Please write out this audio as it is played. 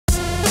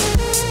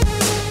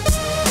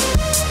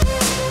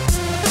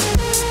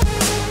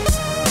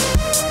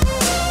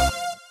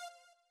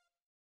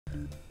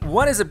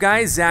What is up,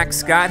 guys? Zack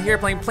Scott here,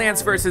 playing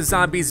Plants vs.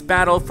 Zombies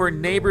Battle for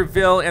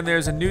Neighborville, and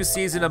there's a new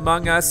season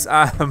among us.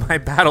 My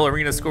battle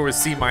arena score was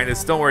C-.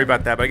 Don't worry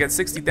about that, but I got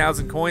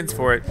 60,000 coins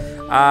for it.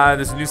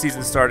 There's a new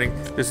season starting.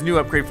 There's a new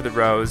upgrade for the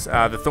rows.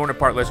 The Thorn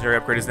Apart Legendary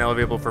upgrade is now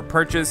available for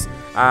purchase.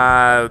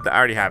 I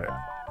already have it,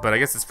 but I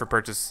guess it's for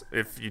purchase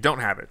if you don't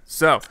have it.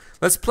 So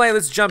let's play.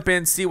 Let's jump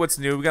in, see what's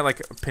new. We got like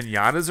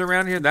pinatas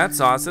around here. That's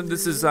awesome.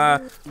 This is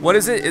what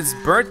is it? It's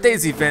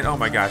birthday's event. Oh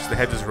my gosh, the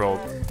head just rolled.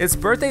 It's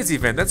birthday's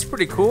event. That's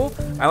pretty cool.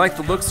 I like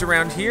the looks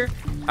around here.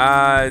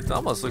 It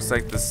almost looks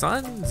like the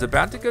sun's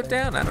about to go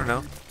down. I don't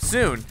know,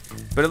 soon,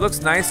 but it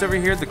looks nice over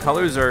here. The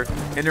colors are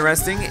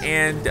interesting,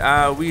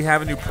 and we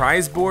have a new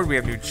prize board. We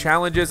have new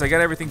challenges. I got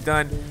everything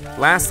done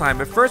last time,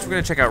 but first we're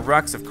gonna check out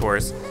Rux, of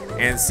course,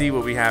 and see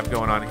what we have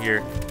going on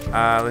here.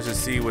 Let's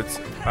just see what's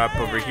up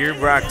over here.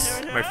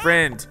 Rux, my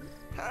friend.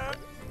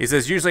 He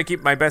says, usually I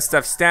keep my best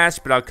stuff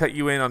stashed, but I'll cut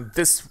you in on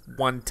this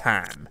one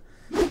time.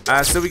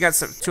 So we got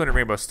some 200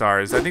 rainbow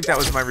stars. I think that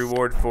was my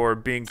reward for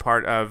being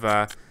part of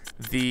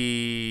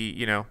the,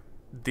 you know,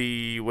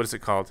 the, what is it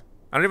called?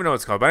 I don't even know what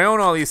it's called, but I own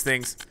all these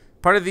things.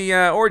 Part of the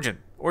Origin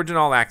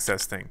All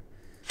Access thing.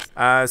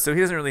 So he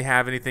doesn't really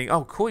have anything.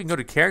 Oh, cool, you can go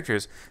to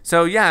characters.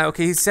 So yeah,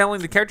 okay, he's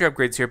selling the character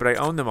upgrades here, but I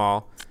own them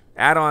all.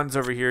 Add-ons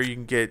over here, you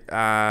can get,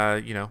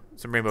 you know,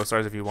 some rainbow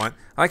stars if you want.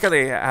 I like how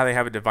they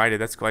have it divided.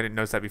 That's cool. I didn't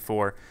notice that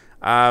before.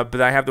 But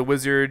I have the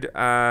wizard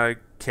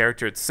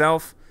character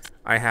itself.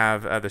 I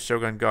have the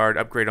Shogun Guard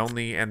upgrade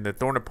only and the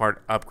Thorn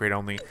Apart upgrade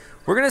only.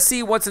 We're gonna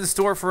see what's in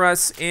store for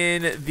us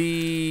in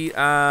the.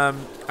 I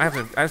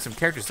have some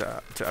characters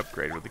to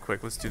upgrade really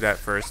quick. Let's do that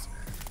first.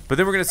 But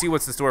then we're gonna see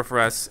what's in store for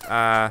us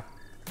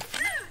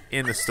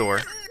in the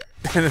store.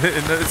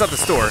 It's not the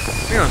store.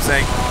 You know what I'm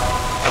saying?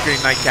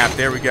 Upgrading Nightcap,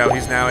 there we go.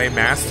 He's now a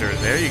master.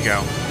 There you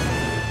go.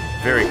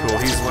 Very cool.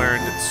 He's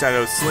learned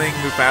Shadow Sling,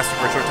 move faster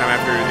for a short time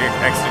after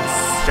exiting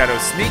Shadow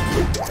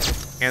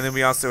Sneak. And then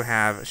we also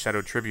have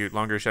Shadow Tribute,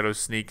 longer Shadow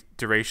Sneak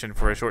duration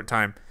for a short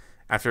time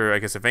after, I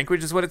guess, a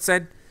Vanquish is what it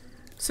said.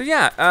 So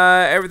yeah,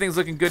 everything's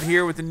looking good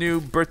here with the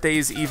new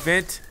birthdays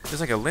event.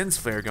 There's like a lens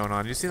flare going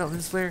on. You see that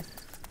lens flare?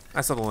 I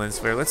saw the lens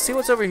flare. Let's see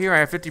what's over here. I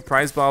have 50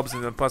 prize bulbs,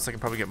 and then plus I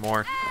can probably get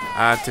more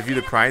to view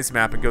the prize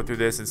map and go through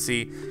this and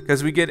see.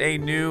 Because we get a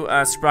new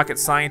Sprocket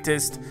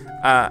Scientist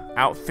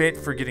outfit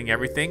for getting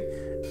everything.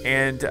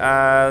 And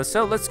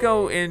so let's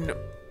go in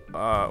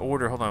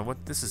order. Hold on.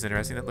 What? This is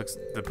interesting. That looks,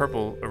 the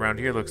purple around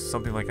here looks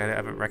something like I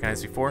haven't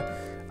recognized before.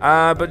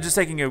 But just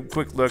taking a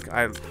quick look,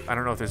 I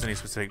don't know if there's any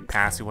specific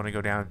paths we want to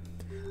go down.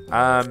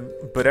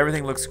 But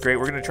everything looks great.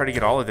 We're going to try to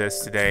get all of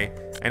this today.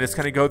 And just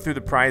kind of go through the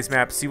prize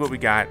map, see what we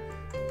got.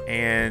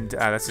 And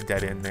that's a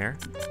dead end there.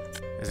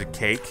 There's a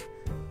cake.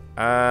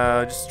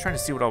 Just trying to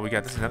see what all we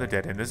got. This is another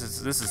dead end. This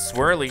is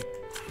swirly.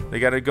 They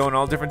got to go in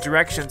all different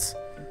directions.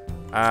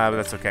 But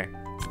that's okay.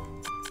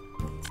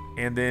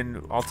 And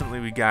then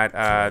ultimately we got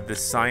the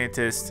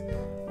scientist.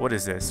 What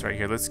is this right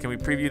here? Can we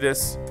preview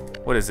this?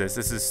 What is this?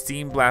 This is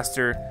Steam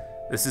Blaster.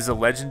 This is a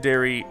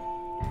legendary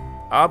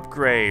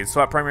upgrade.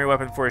 Swap primary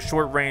weapon for a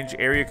short range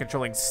area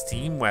controlling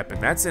steam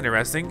weapon. That's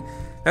interesting.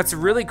 That's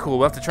really cool.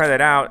 We'll have to try that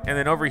out. And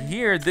then over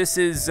here, this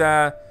is,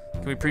 can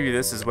we preview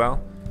this as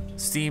well?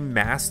 Steam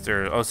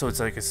Master. Oh, so it's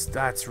like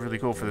that's really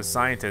cool for the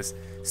scientist.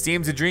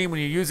 Steam's a dream when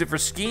you use it for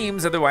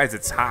schemes, otherwise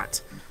it's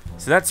hot.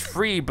 So that's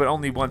free, but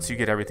only once you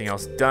get everything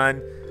else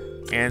done.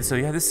 And so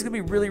yeah, this is gonna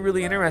be really,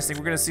 really interesting.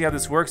 We're gonna see how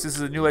this works. This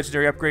is a new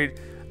legendary upgrade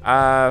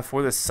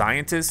for the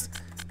scientist.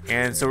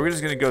 And so we're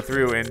just gonna go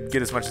through and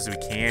get as much as we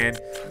can,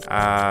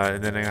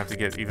 and then I have to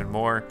get even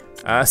more.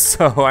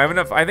 So I have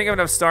enough. I think I have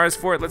enough stars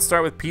for it. Let's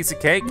start with piece of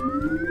cake.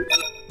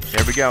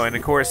 There we go. And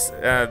of course,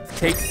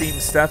 cake themed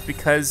stuff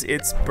because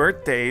it's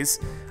birthdays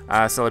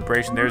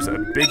celebration. There's a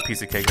big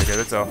piece of cake right there.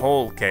 That's a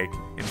whole cake.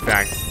 In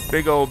fact,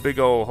 big old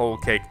whole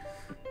cake.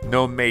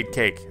 Gnome made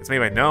cake. It's made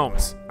by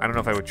gnomes. I don't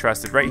know if I would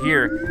trust it. Right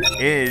here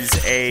is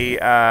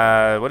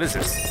a what is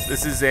this?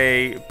 This is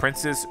a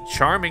Princess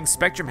Charming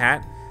Spectrum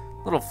hat.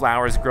 Little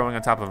flowers growing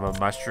on top of a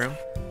mushroom.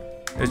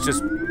 It's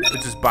just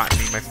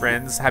botany, my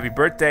friends. Happy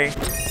birthday.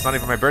 It's not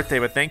even my birthday,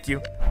 but thank you.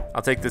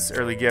 I'll take this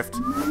early gift.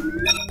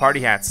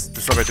 Party hats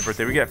to celebrate the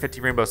birthday. We got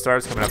 50 rainbow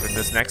stars coming up in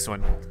this next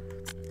one.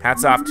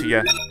 Hats off to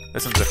you.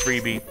 This one's a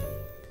freebie.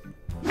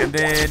 And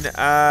then,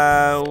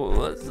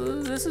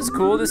 this is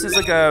cool. This is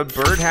like a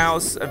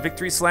birdhouse, a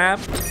victory slab.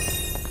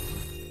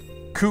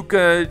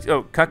 Kuka,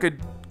 oh, cuckoo.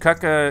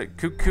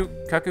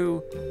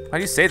 How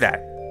do you say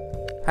that?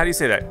 How do you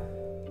say that?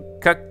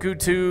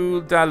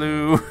 Cuckoo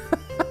dalu.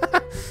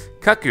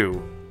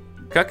 Cuckoo.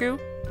 Cuckoo?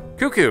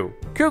 Cuckoo.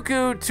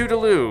 Cuckoo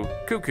toodaloo.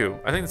 Cuckoo.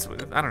 I think it's,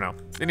 I don't know.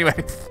 Anyway.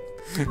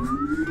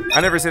 I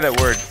never say that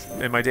word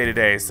in my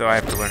day-to-day, so I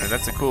have to learn it.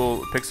 That's a cool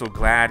pixel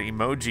glad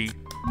emoji.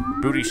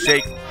 Booty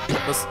shake.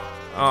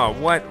 Oh,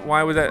 what?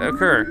 Why would that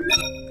occur?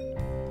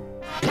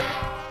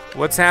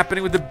 What's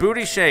happening with the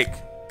booty shake?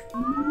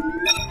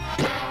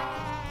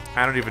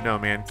 I don't even know,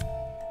 man.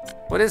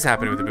 What is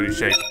happening with the booty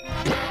shake?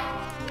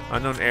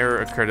 Unknown error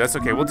occurred. That's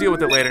okay. We'll deal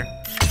with it later.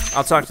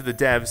 I'll talk to the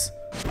devs.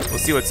 We'll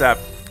see what's up.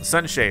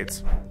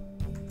 Sunshades.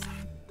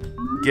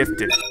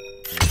 Gifted.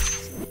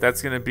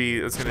 That's gonna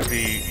be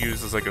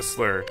used as like a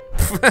slur.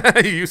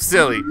 You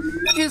silly.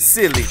 You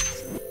silly.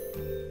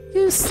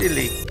 You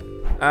silly.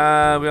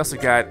 We also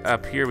got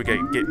up here, we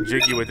got getting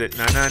jiggy with it.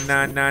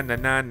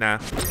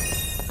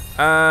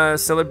 Na.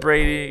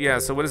 Celebrating, yeah,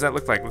 so what does that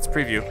look like? Let's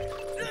preview.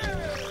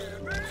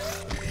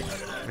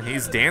 And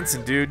he's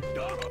dancing, dude.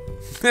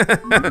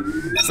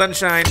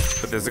 Sunshine,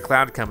 but there's a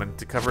cloud coming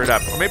to cover it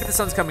up. Or maybe the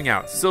sun's coming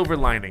out. Silver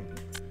lining.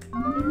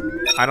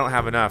 I don't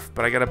have enough,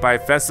 but I gotta buy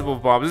festival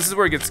bulbs. This is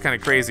where it gets kind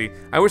of crazy.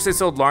 I wish they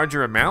sold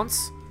larger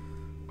amounts.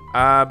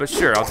 But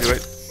sure, I'll do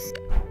it.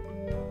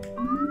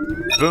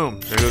 Boom,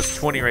 there goes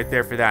 20 right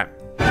there for that.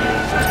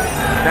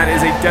 That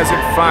is a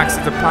desert fox.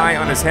 It's a pie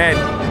on his head.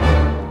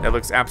 That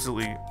looks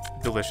absolutely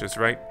delicious,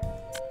 right?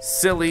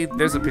 Silly,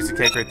 there's a piece of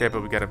cake right there,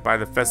 but we gotta buy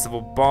the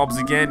festival bulbs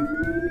again.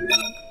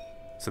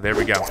 So there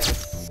we go.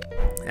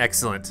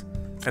 Excellent.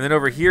 And then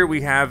over here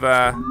we have,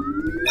 there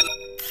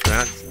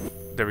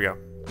we go.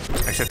 I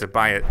actually have to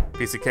buy it.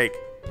 Piece of cake.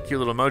 Cute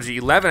little emoji.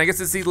 11, I guess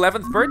it's the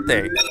 11th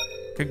birthday.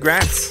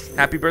 Congrats.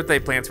 Happy birthday,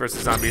 Plants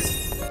vs. Zombies.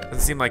 Doesn't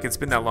seem like it's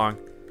been that long.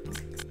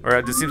 Or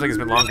it just seems like it's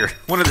been longer.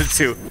 One of the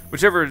two.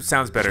 Whichever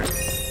sounds better.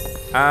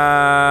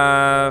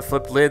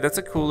 Flip lid. That's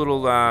a cool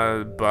little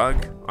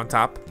bug on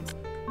top.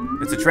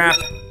 It's a trap.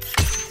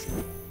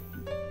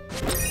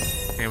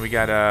 And we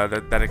got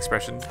that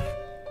expression.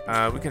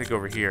 We gotta go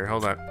over here.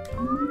 Hold on.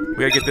 We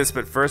gotta get this,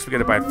 but first we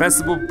gotta buy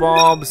festival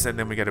bulbs, and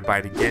then we gotta buy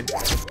it again.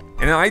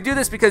 And I do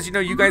this because, you know,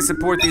 you guys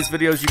support these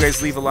videos. You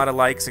guys leave a lot of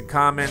likes and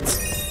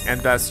comments, and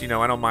thus, you know,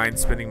 I don't mind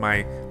spending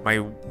my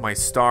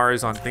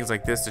stars on things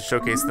like this to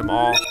showcase them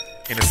all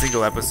in a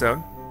single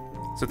episode.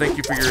 So thank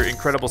you for your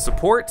incredible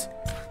support.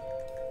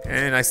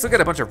 And I still got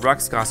a bunch of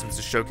Rux costumes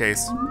to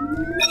showcase.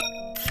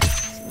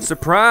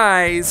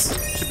 Surprise!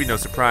 Should be no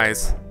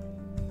surprise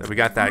that we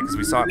got that because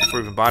we saw it before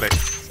we even bought it.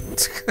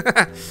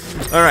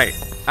 All right,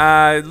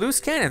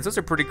 loose cannons. Those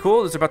are pretty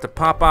cool. Those are about to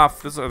pop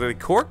off. Are they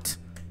corked?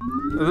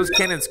 Are those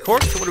cannons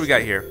corked? What do we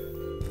got here?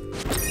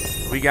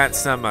 We got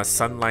some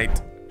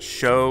sunlight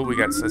show. We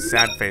got a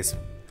sad face.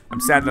 I'm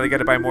sad that I got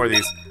to buy more of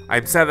these.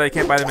 I'm sad that I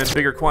can't buy them in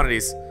bigger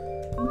quantities.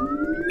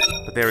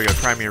 But there we go,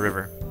 Crimea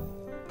River.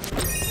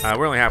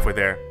 We're only halfway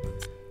there.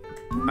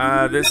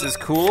 This is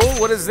cool.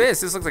 What is this?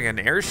 This looks like an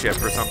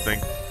airship or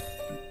something.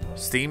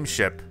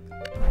 Steamship.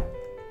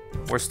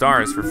 More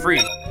stars for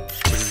free,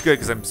 which is good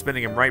because I'm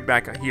spending them right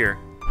back here.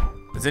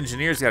 This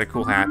engineer's got a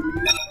cool hat.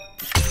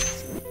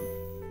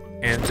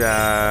 And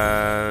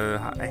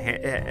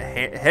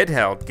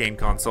head-held game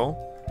console.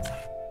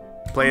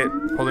 Play it,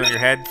 hold it on your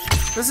head.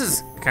 This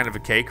is kind of a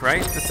cake,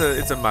 right?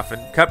 It's a muffin.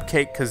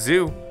 Cupcake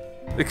kazoo.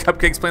 The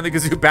cupcake's playing the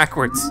kazoo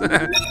backwards.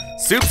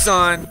 Soup's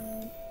on.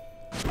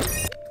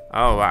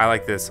 Oh, I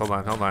like this. Hold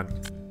on. I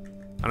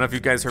don't know if you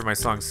guys heard my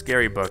song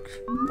Scary Book,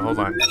 but hold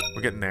on.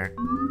 We're getting there.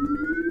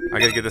 I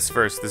gotta get this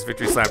first. This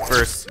victory slap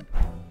first.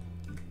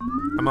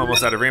 I'm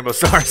almost out of rainbow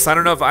stars. I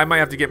don't know if I might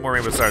have to get more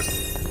rainbow stars.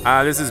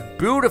 This is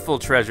beautiful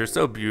treasure.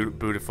 So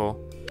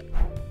beautiful.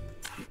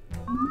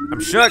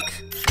 I'm shook.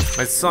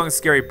 My song's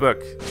Scary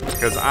Book.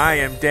 Because I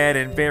am dead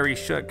and very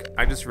shook.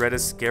 I just read a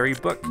scary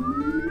book.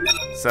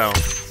 So,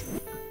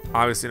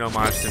 obviously an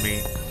homage to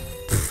me.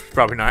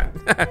 Probably not.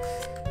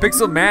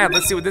 Pixel Mad.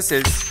 Let's see what this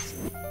is.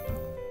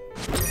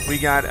 We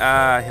got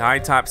high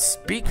top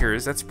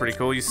speakers. That's pretty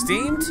cool. You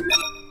steamed?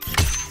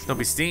 Don't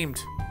be steamed.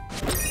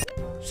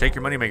 Shake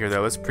your moneymaker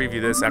though. Let's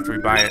preview this after we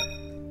buy it.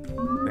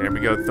 There we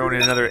go. Throwing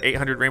in another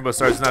 800 rainbow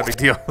stars is not a big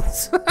deal.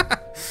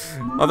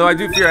 Although I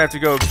do fear I have to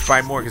go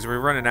buy more because we're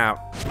running out.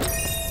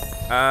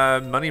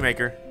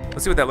 Moneymaker.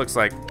 Let's see what that looks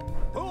like.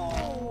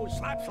 Oh,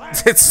 slap, slap.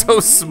 It's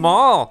so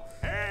small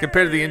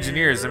compared to the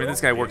engineers. I mean,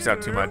 this guy works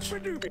out too much.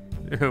 What did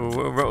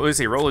he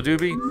say? Roll a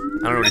doobie?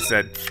 I don't know what he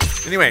said.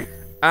 Anyway,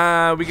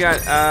 we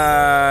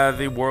got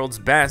the world's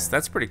best.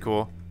 That's pretty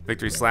cool.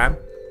 Victory slab.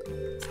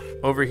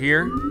 Over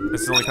here,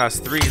 this only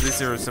costs 3.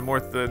 These are some more.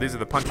 These are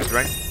the punches,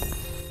 right?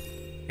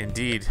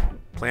 Indeed.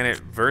 Planet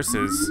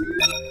versus.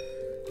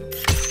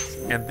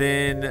 And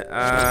then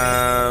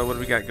what do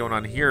we got going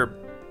on here?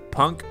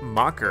 Punk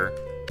mocker.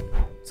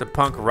 It's a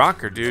punk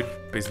rocker, dude.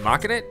 But he's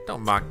mocking it?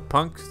 Don't mock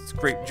punk. It's a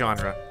great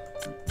genre.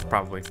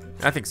 Probably.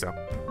 I think so.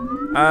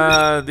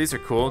 These are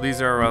cool.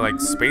 These are like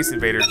Space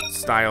Invader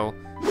style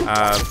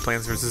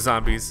Plants vs.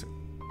 Zombies.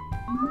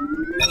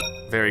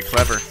 Very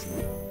clever.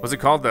 What's it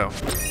called though?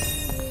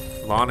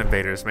 Lawn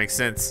Invaders. Makes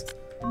sense.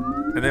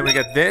 And then we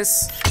got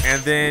this.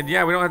 And then,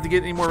 yeah, we don't have to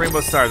get any more rainbow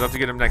stars. I'll have to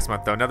get them next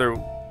month though. Another,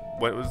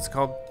 what was it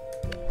called?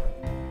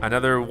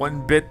 Another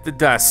 1 bit the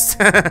dust.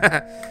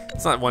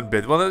 It's not 1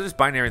 bit. Well, they're just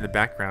binary in the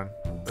background.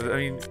 I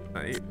mean,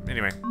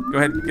 anyway, go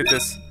ahead and get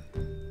this.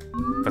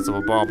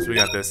 Festival bulbs, we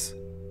got this.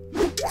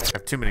 I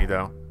have too many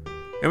though.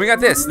 And we got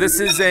this. This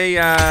is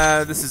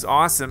a, this is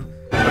awesome.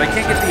 But I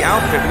can't get the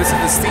outfit. But this is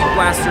the Steam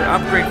Blaster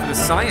upgrade for the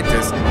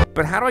scientist.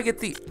 But how do I get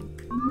the,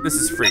 this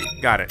is free.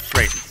 Got it,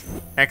 great.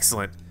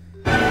 Excellent.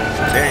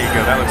 There you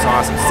go, that looks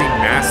awesome. Steam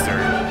Master.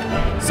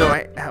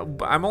 So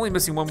I'm only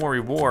missing one more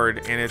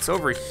reward, and it's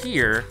over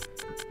here.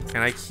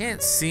 And I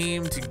can't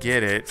seem to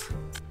get it.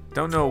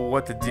 Don't know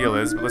what the deal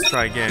is, but let's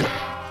try again.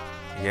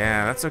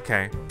 Yeah, that's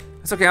okay.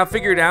 That's okay, I'll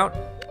figure it out.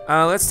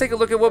 Let's take a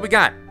look at what we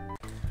got.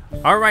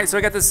 All right, so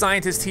I got the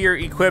scientist here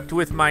equipped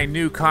with my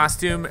new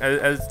costume,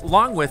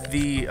 along with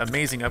the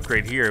amazing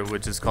upgrade here,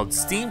 which is called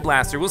Steam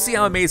Blaster. We'll see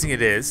how amazing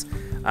it is,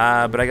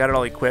 but I got it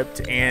all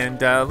equipped, and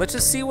let's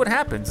just see what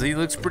happens. He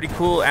looks pretty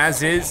cool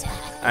as is,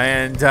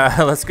 and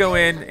let's go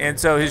in. And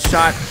so his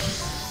shot,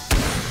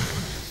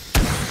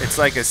 it's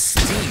like a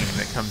steam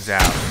that comes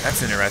out.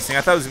 That's interesting.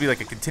 I thought it was gonna be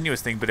like a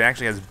continuous thing, but it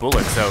actually has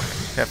bullets. So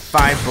you have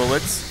 5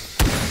 bullets,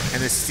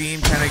 and the steam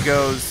kind of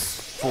goes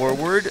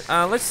forward.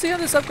 Let's see how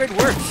this upgrade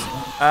works.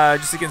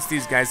 Just against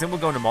these guys. Then we'll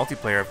go into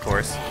multiplayer, of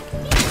course.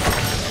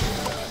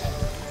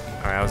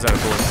 All right, I was out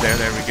of bullets there.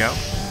 There we go.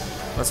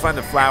 Let's find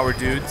the flower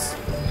dudes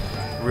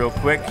real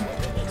quick.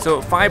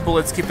 So 5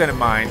 bullets. Keep that in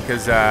mind,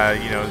 because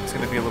you know, it's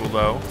going to be a little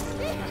low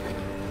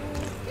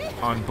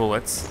on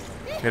bullets.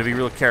 Got to be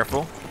real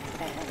careful.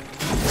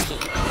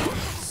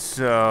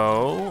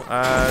 So,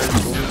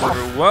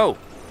 whoa,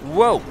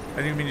 whoa! I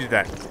didn't even mean to do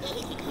that.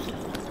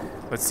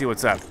 Let's see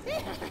what's up.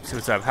 See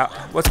what's up.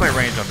 What's my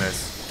range on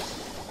this?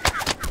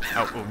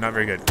 Oh, not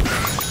very good.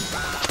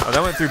 Oh,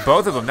 that went through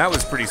both of them. That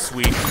was pretty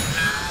sweet.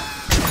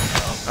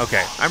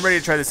 Okay, I'm ready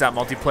to try this out,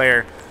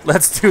 multiplayer.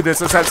 Let's do this.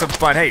 Let's have some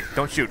fun. Hey,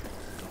 don't shoot.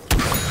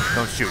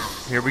 Don't shoot.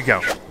 Here we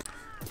go.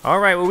 All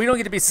right, well, we don't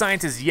get to be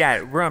scientists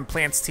yet. We're on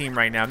Plant's team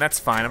right now, and that's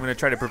fine. I'm going to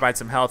try to provide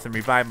some health and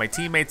revive my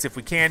teammates if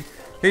we can.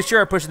 They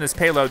sure are pushing this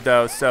payload,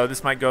 though, so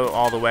this might go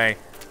all the way.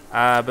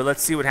 But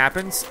let's see what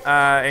happens.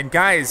 And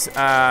guys,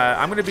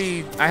 I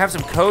have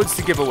some codes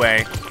to give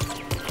away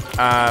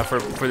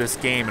for this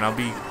game, and I'll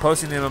be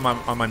posting them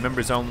on my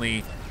members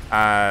only,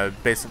 my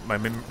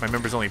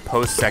members only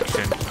post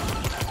section.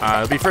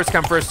 It'll be first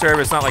come, first serve.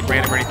 It's not like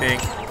random or anything.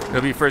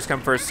 It'll be first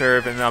come, first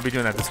serve, and I'll be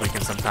doing that this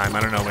weekend sometime. I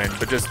don't know when,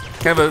 but just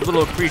kind of a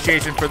little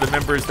appreciation for the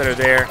members that are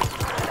there.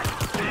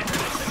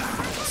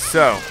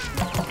 So,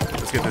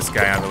 let's get this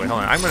guy out of the way.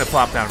 Hold on, I'm gonna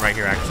plop down right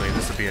here, actually.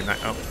 This would be a nice,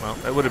 oh, well,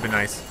 that would have been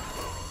nice.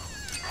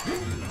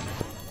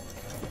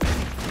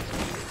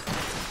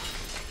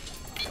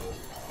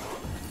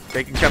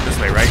 They can come this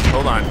way, right?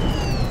 Hold on.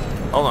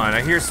 Hold on,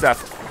 I hear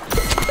stuff.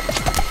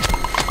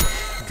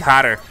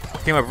 Got her.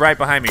 Came up right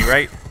behind me,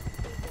 right?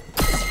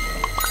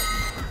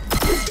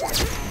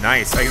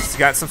 Nice, I just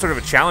got some sort of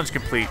a challenge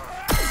complete.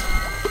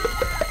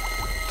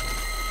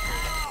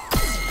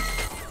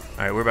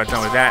 All right, we're about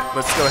done with that.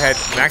 Let's go ahead,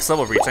 max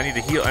level reach. I need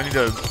to heal, I need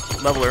to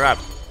level her up.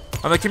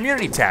 On the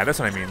community tab, that's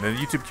what I mean, the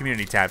YouTube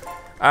community tab.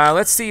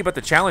 Let's see about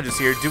the challenges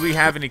here. Do we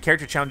have any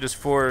character challenges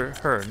for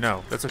her?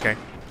 No, that's okay.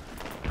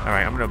 All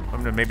right, I'm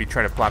gonna maybe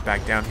try to plop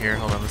back down here.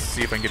 Hold on, let's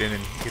see if I can get in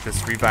and get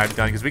this revive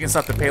done, because we can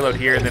stop the payload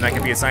here, and then I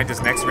can be a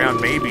scientist next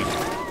round, maybe,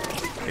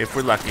 if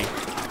we're lucky.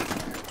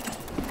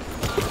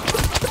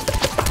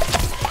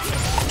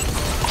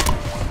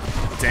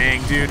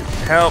 Dang, dude,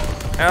 help,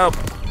 help.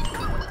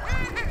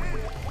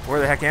 Where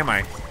the heck am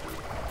I?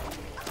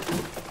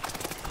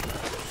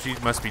 She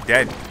must be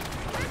dead.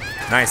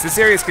 Nice, this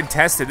area is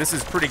contested. This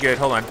is pretty good.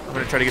 Hold on, I'm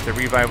gonna try to get the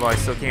revive while I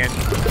still can.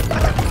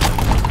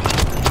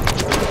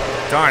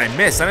 Darn, I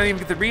missed. I didn't even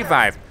get the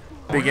revive.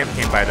 Big imp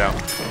came by, though.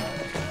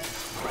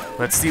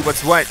 Let's see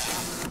what's what.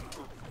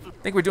 I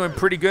think we're doing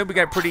pretty good. We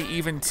got pretty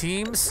even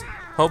teams,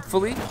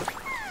 hopefully.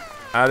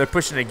 They're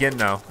pushing again,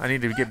 though. I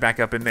need to get back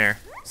up in there.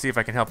 See if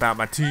I can help out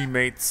my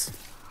teammates.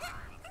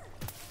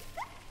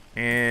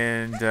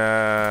 And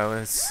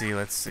let's see.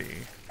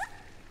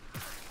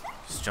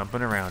 Just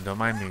jumping around. Don't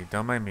mind me.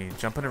 Don't mind me.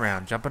 Jumping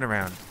around. Jumping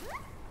around.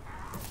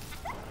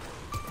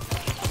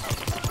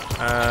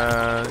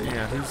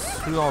 Yeah,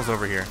 who all's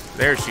over here?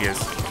 There she is.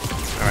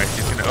 All right,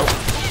 she's gonna,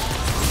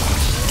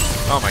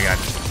 oh my God.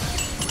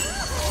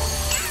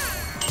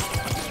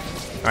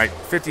 All right,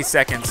 50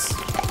 seconds.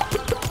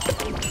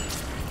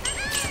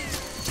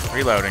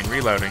 Reloading,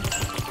 reloading.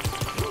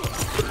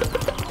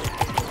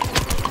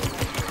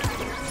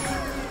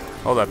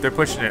 Hold up, they're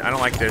pushing it. I don't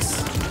like this.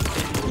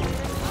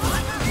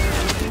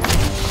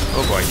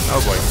 Oh boy,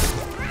 oh boy.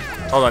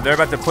 Hold on, they're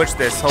about to push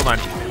this. Hold on.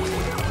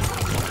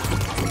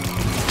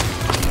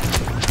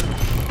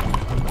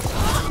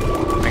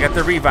 I got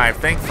the revive,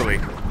 thankfully.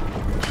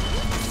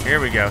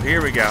 Here we go,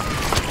 here we go.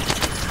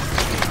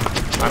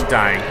 I'm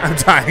dying, I'm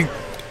dying.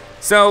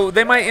 So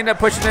they might end up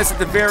pushing this at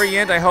the very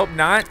end. I hope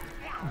not.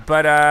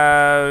 But,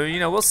 you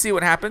know, we'll see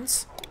what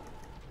happens.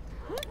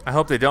 I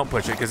hope they don't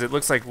push it, because it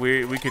looks like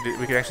we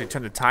could actually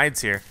turn the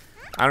tides here.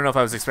 I don't know if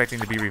I was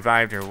expecting to be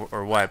revived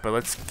or what, but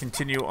let's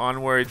continue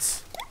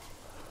onwards.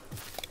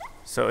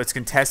 So it's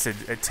contested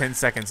at 10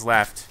 seconds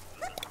left.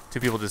 2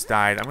 people just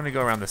died. I'm gonna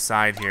go around the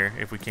side here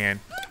if we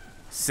can.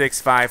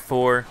 6, 5,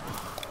 4,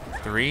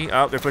 3.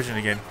 Oh, they're pushing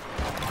again.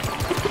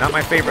 Not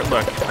my favorite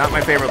look. Not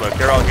my favorite look.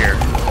 They're all here.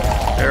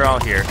 They're all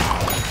here.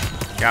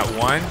 Got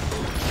one.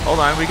 Hold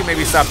on, we can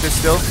maybe stop this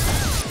still.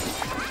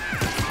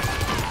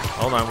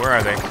 Hold on, where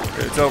are they?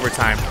 It's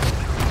overtime.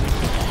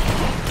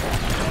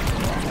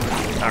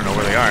 I don't know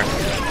where they are.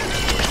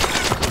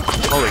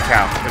 Holy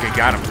cow. Okay,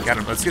 got him, got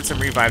him. Let's get some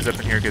revives up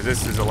in here, because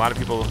this is a lot of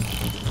people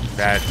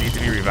that need to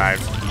be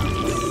revived.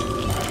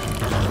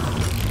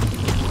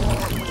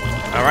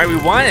 All right, we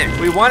won it.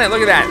 We won it.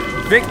 Look at that.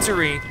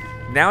 Victory.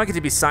 Now I get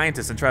to be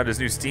scientist and try out this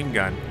new steam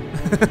gun.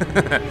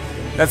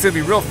 That's gonna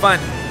be real fun.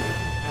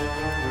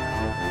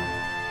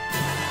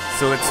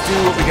 So let's do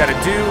what we gotta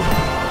do.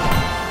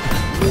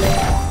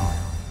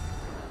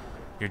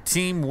 Your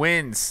team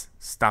wins.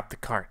 Stop the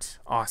cart.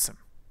 Awesome.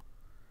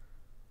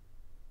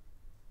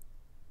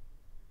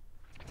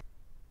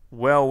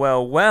 Well,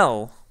 well,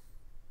 well.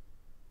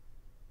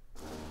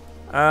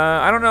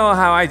 I don't know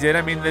how I did.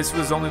 I mean, this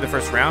was only the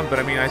first round, but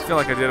I mean, I feel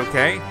like I did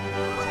okay,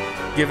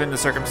 given the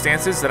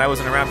circumstances that I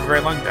wasn't around for very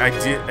long. I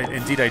did,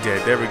 indeed I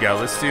did. There we go.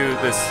 Let's do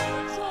this.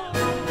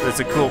 That's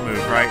a cool move,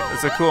 right?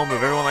 It's a cool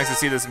move. Everyone likes to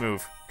see this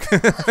move.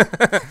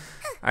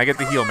 I get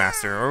the heal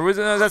master, or was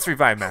it? No, that's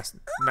revive master.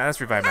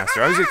 That's revive master.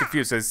 I always get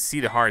confused. It says see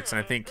the hearts, and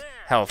I think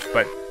health,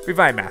 but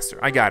revive master.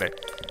 I got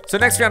it. So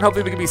next round,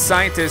 hopefully we can be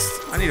scientists.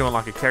 I need to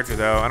unlock a character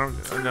though. I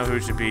don't know who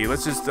it should be.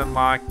 Let's just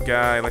unlock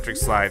electric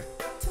slide.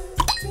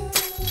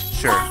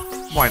 Sure,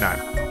 why not?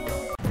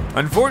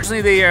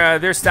 Unfortunately,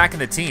 they're stacking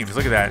the teams.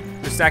 Look at that.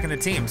 They're stacking the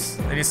teams.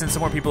 They need to send some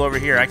more people over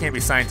here. I can't be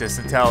scientists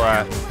until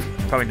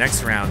probably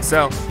next round.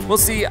 So we'll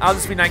see. I'll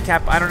just be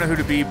Nightcap. I don't know who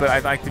to be, but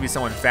I'd like to be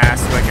someone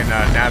fast who I can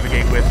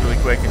navigate with really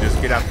quick and just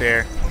get out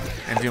there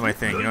and do my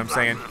thing. You know what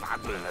I'm saying?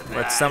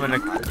 Let's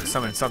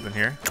summon something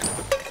here.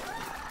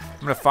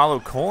 I'm gonna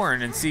follow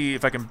corn and see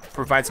if I can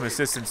provide some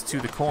assistance to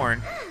the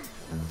corn.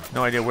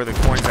 No idea where the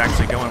corn's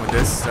actually going with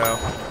this. So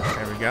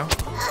there we go.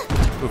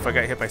 Oof, I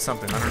got hit by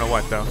something. I don't know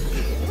what though.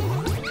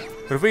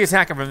 But if we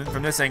attack him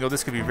from this angle,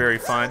 this could be very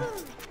fun.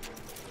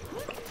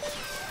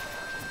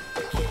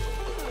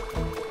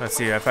 Let's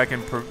see if I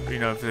can, you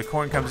know, if the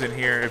corn comes in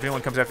here, if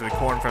anyone comes after the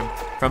corn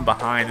from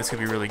behind, this could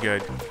be really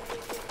good.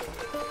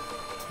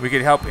 We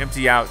could help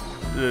empty out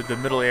the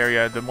middle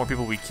area, the more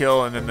people we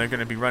kill, and then they're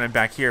going to be running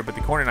back here, but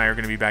the corn and I are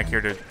going to be back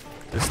here to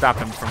stop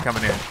them from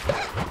coming in.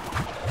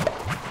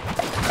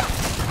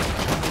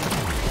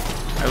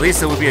 At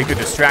least it would be a good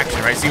distraction,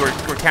 right? See,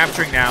 we're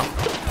capturing now.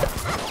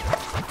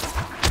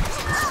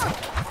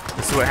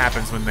 This is what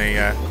happens when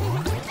they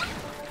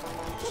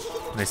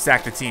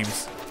stack the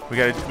teams. We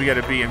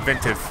gotta be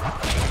inventive.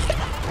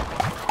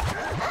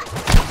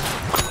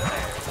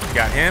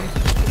 Got him.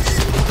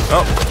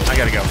 Oh, I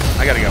gotta go.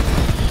 I gotta go.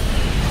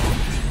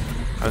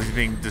 I was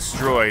being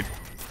destroyed.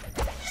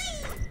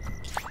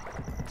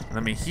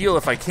 Let me heal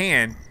if I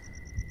can.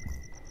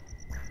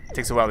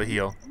 Takes a while to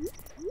heal.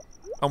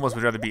 Almost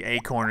would rather be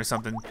acorn or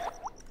something.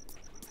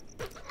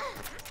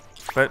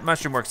 But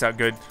mushroom works out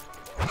good.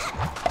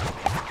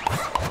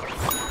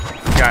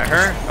 Got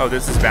her. Oh,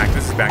 this is back.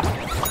 This is back.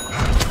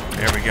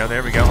 There we go.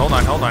 There we go. Hold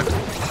on. Hold on.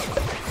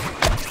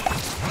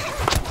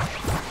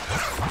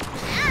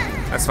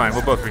 That's fine.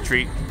 We'll both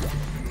retreat.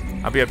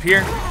 I'll be up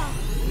here.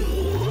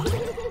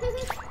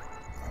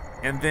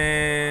 And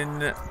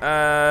then,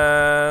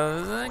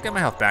 I got my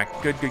health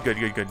back. Good, good, good,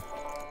 good, good.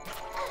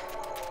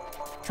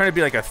 Trying to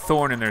be like a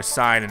thorn in their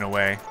side in a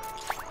way.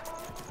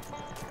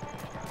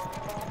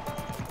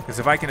 Because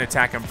if I can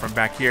attack them from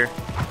back here.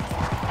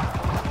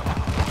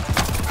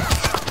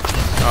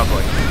 Oh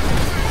boy.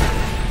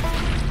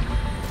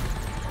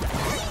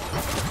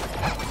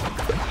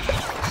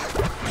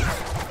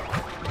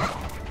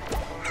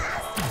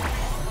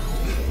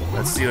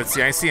 Let's see, let's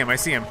see. I see him, I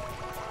see him.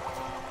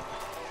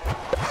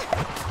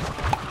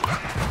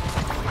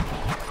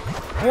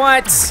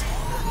 What?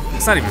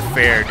 It's not even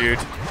fair, dude.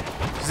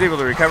 Just able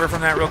to recover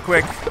from that real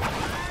quick.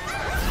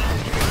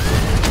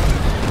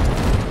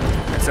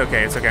 It's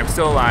okay, it's okay. I'm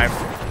still alive.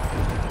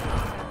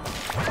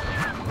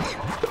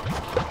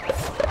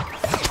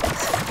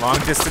 Long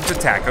distance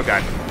attack. Oh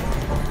god.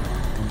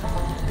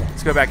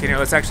 Let's go back in here.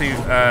 Let's actually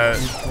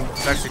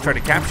try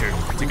to capture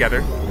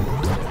together.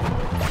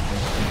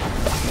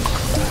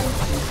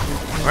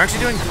 We're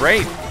actually doing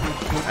great.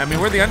 I mean,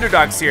 we're the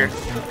underdogs here.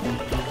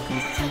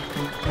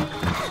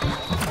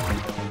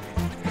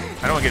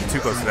 I don't want to get too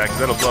close to that because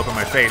that'll blow up in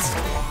my face.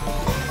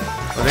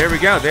 Well, there we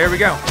go. There we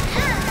go.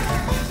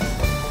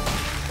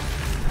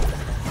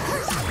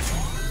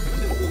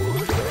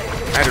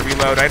 I had to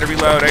reload. I had to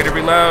reload. I had to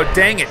reload.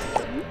 Dang it.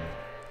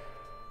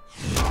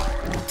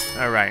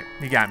 All right,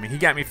 he got me. He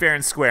got me fair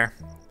and square.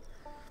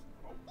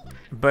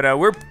 But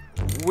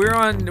we're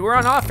on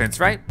offense,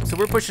 right? So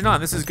we're pushing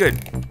on. This is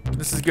good.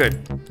 This is good.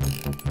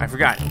 I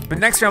forgot. But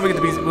next round we'll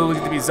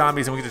get to be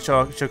zombies and we get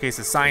to showcase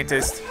the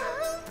scientist.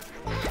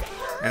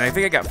 And I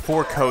think I got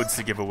 4 codes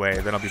to give away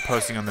that I'll be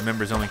posting on the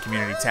members only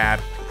community tab.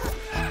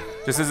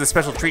 Just as a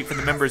special treat for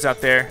the members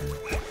out there.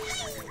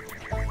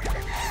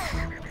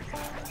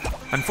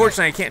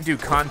 Unfortunately, I can't do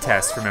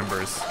contests for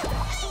members.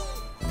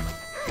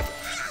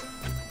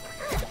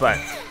 But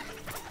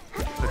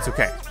that's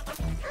okay.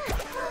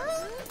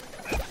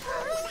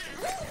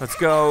 Let's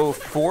go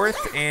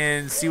 4th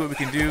and see what we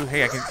can do.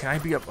 Hey, can I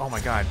be up? Oh my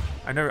god.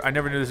 I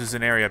never knew this was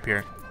an area up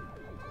here.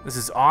 This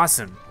is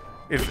awesome.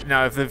 If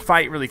the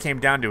fight really came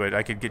down to it,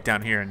 I could get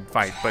down here and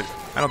fight, but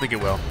I don't think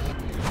it will.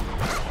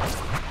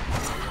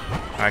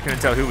 I couldn't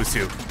tell who was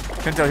who.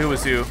 Couldn't tell who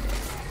was who.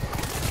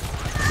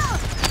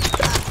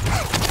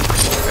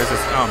 There's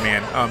this, oh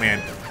man, oh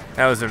man.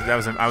 I was a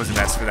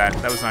mess for that.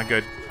 That was not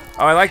good.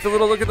 Oh, I like the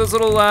little, look at those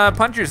little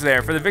punchers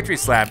there for the victory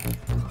slap.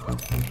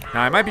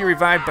 Now, I might be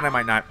revived, but I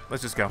might not.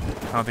 Let's just go.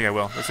 I don't think I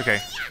will. That's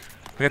okay.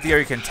 We got the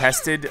area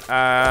contested.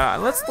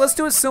 Let's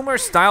do a similar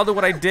style to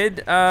what I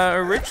did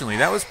originally.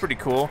 That was pretty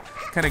cool.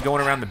 Kind of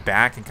going around the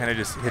back and kind of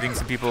just hitting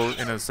some people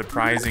in a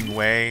surprising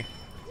way.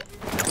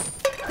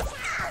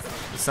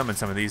 Let's summon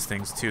some of these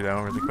things too,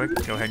 though, really quick.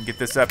 Go ahead and get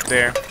this up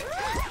there.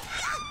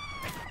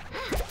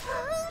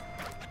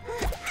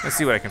 Let's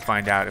see what I can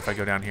find out if I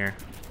go down here.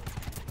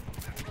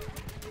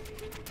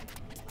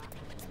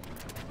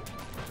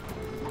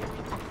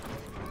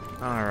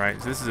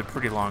 Alright, so this is a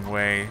pretty long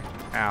way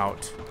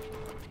out,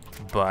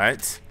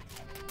 but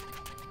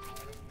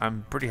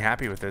I'm pretty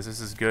happy with this. This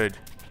is good.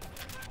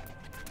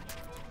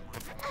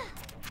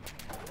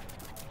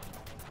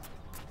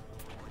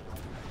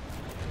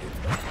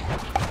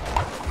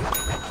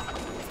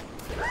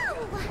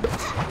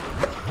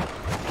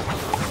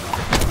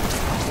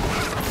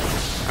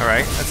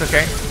 Alright, that's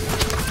okay.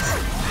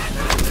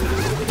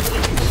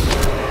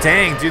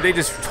 Dang, dude, they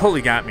just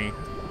totally got me.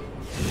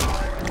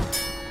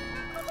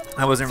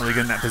 I wasn't really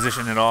good in that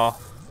position at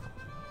all.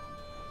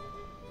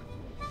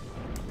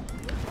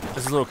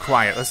 It's a little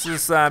quiet. Let's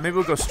just, maybe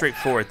we'll go straight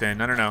forward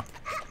then. I don't know.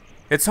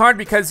 It's hard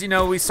because, you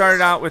know, we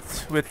started out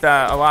with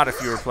a lot of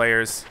fewer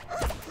players.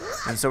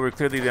 And so we're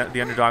clearly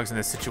the underdogs in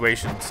this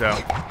situation, so.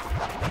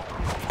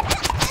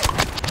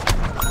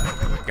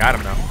 Got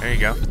him, though. There you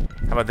go.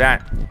 How about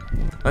that?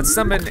 Let's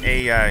summon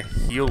a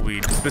heal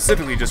weed,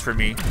 specifically just for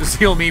me. Just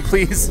heal me,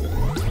 please.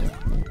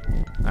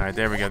 All right,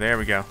 there we go, there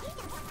we go.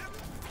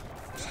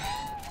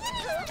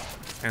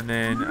 And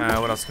then,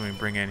 what else can we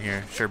bring in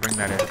here? Sure, bring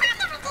that in.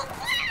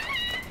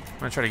 I'm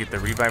gonna try to get the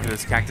revive for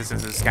this cactus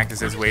since this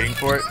cactus is waiting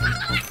for it.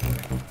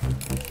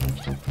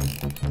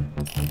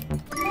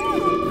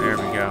 There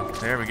we go,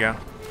 there we go.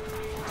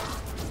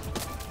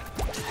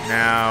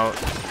 Now,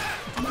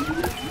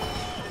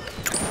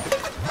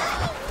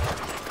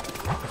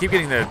 I keep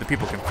getting the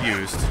people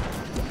confused.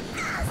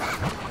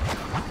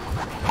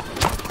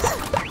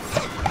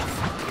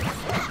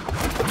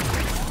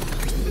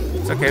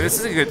 It's okay. This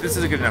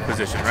is a good enough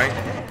position, right?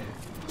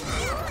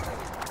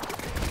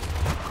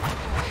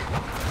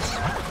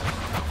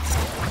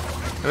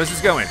 So let's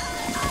just go in.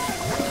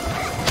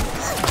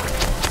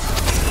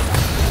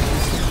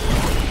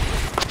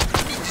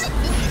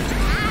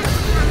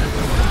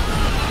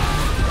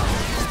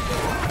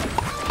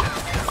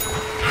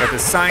 Got the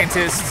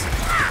scientist.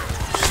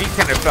 She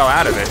kind of fell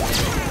out of it.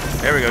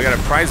 There we go. Got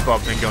a prize ball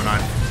thing going on.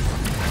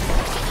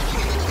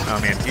 Oh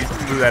man, he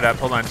blew that up.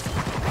 Hold on.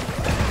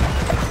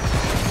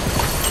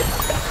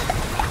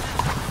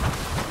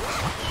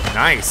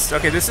 Nice.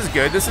 Okay, this is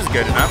good. This is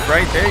good enough,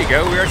 right? There you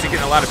go. We're actually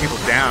getting a lot of people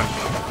down.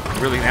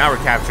 Really, now we're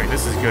capturing.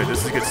 This is good.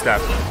 This is good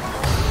stuff.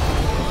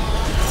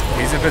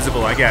 He's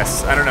invisible, I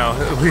guess. I don't know.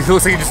 It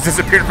looks like he just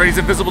disappeared, but he's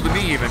invisible to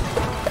me, even.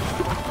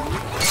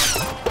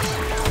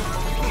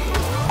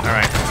 All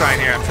right, I'm trying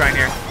here. I'm trying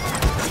here.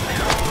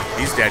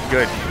 He's dead.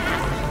 Good.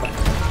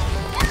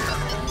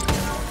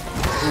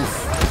 Oof.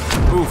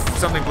 Oof.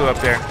 Something blew up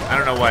there. I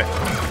don't know what.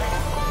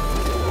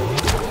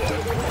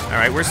 All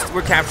right,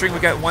 we're capturing. We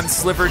got one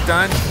sliver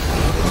done.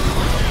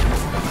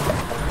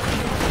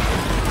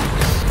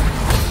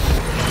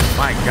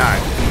 My God,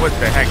 what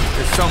the heck?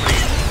 There's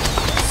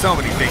so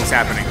many things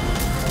happening.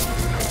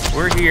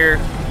 We're here.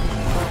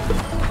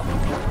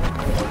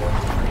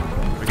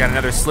 We got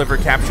another sliver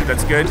captured.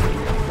 That's good.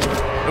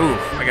 Ooh,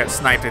 I got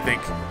sniped, I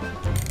think.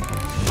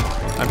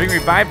 I'm being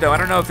revived though. I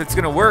don't know if it's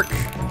gonna work.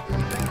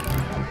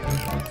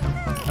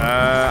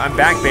 I'm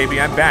back,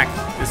 baby. I'm back.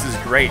 This is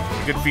great.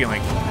 Good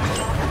feeling.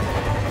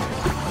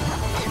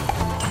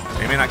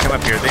 They may not come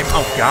up here.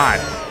 Oh God,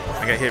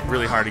 I got hit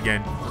really hard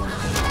again.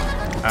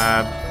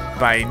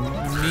 By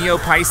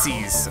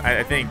Neo-Pisces,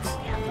 I think.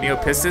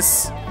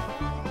 Neo-Pisces?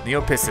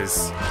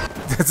 Neo-Pisces.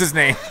 That's his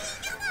name.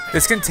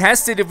 It's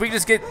contested. If we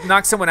just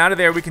knock someone out of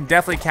there, we can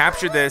definitely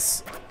capture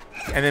this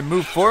and then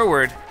move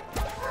forward.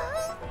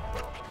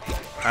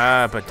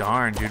 But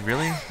darn, dude,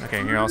 really?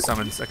 Okay, here, I'll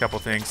summon a couple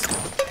things.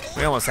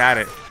 We almost had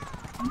it.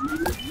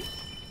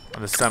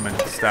 On the summon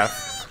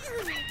stuff.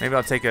 Maybe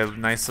I'll take a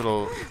nice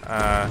little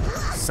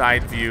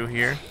side view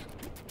here.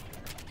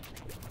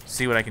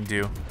 See what I can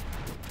do.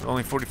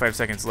 Only 45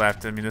 seconds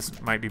left. I mean,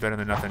 this might be better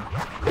than nothing.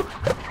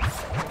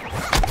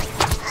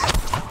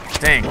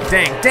 Dang,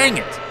 dang, dang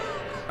it!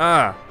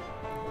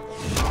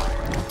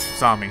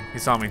 Saw me. He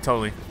saw me,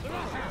 totally.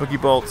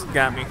 Boogie Bolt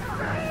got me.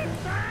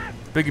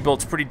 Boogie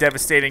Bolt's pretty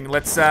devastating.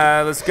 Let's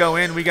go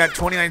in. We got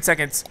 29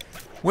 seconds.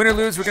 Win or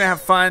lose, we're gonna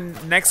have fun.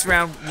 Next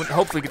round, we'll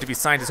hopefully get to be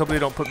scientists. Hopefully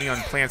they don't put me on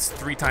plants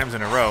 3 times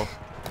in a row.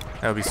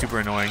 That would be super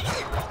annoying.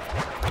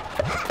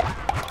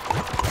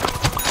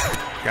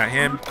 Got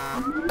him.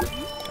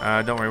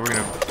 Don't worry, we're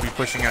gonna be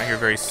pushing out here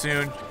very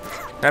soon.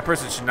 That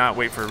person should not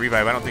wait for a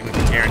revive. I don't think we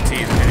can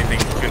guarantee that anything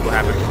good will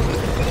happen.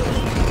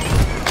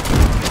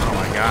 Oh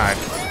my God.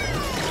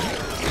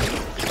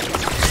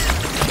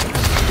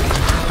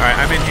 All right,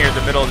 I'm in here in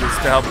the middle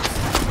just to help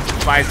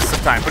buy us some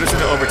time. Put us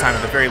into overtime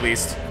at the very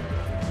least.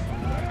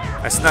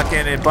 I snuck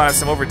in and bought us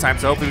some overtime,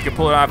 so hopefully we can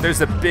pull it off.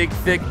 There's a big,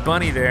 thick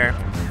bunny there.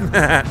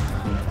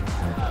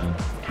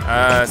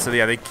 So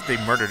yeah, they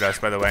murdered us,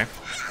 by the way.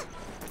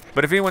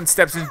 But if anyone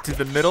steps into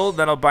the middle,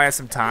 that'll buy us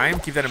some time.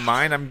 Keep that in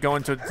mind. I'm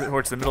going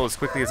towards the middle as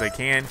quickly as I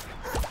can.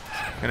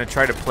 I'm gonna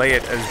try to play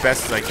it as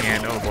best as I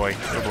can. Oh boy,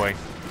 oh boy.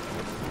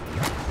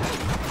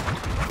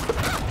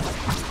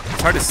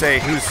 It's hard to say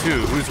who's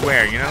who, who's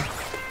where, you know?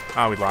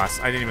 Oh, we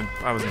lost. I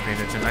wasn't paying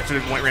attention. I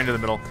should have ran to the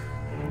middle.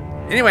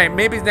 Anyway,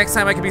 maybe next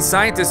time I can be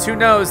scientist. Who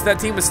knows? That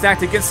team was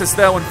stacked against us,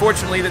 though.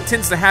 Unfortunately, that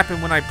tends to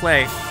happen when I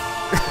play.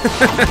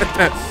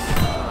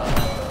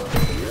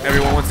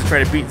 Everyone wants to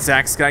try to beat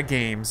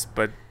ZackScottGames,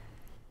 but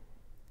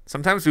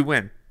sometimes we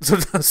win.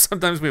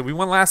 Sometimes we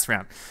won last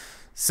round.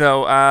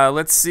 So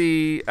let's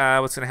see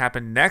what's going to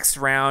happen next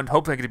round.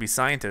 Hopefully I get to be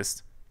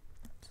scientist.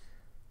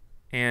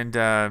 And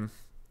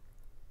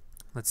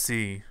let's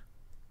see.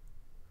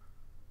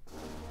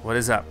 What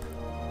is up?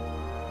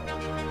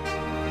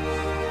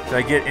 Did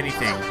I get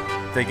anything?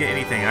 Did I get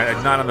anything?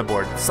 I'm not on the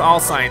board. It's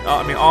all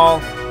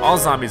all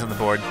zombies on the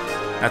board.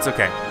 That's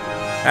okay.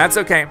 That's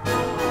okay.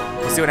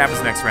 We'll see what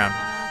happens next round.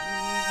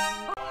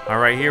 All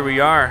right, here we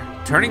are.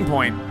 Turning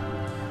point.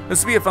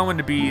 This will be a fun one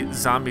to be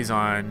zombies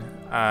on,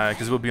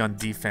 because we'll be on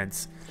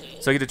defense.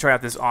 So I get to try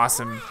out this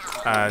awesome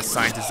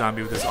scientist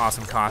zombie with this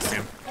awesome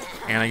costume,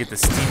 and I get the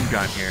steam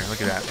gun here. Look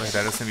at that. Look at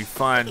that. It's gonna be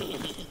fun.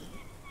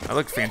 I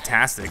look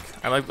fantastic.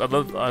 I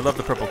love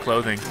the purple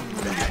clothing.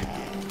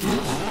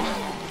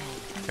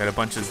 Got a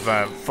bunch of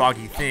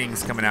foggy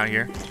things coming out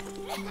here.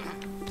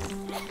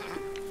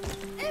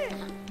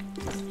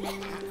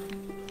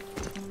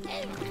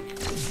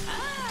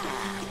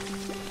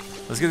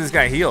 Let's get this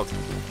guy healed.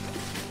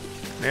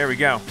 There we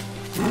go.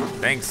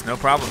 Thanks, no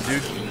problem,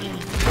 dude.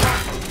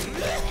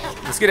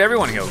 Let's get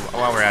everyone healed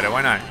while we're at it.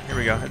 Why not? Here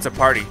we go. It's a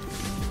party.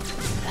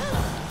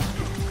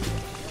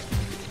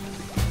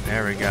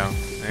 There we go.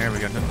 There we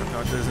go.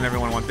 No, doesn't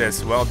everyone want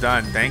this? Well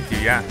done. Thank you.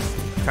 Yeah.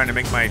 Trying to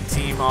make my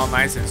team all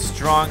nice and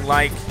strong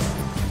like.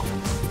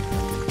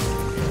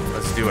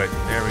 Let's do it.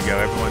 There we go.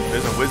 Everyone,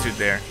 there's a wizard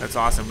there. That's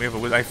awesome. We have a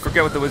wizard. I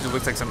forget what the wizard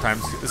looks like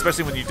sometimes,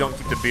 especially when you don't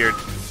keep the beard.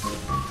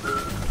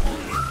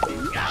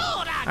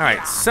 All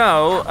right,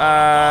 so,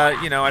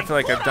 you know, I feel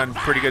like I've done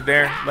pretty good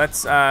there.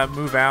 Let's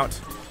move out.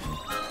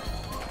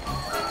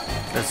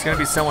 There's gonna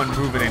be someone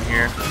moving in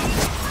here.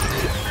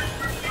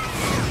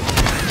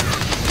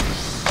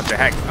 What the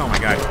heck? Oh my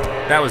god,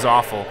 that was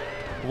awful.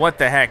 What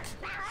the heck?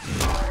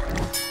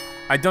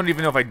 I don't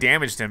even know if I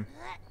damaged him.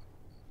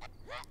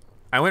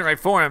 I went right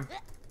for him.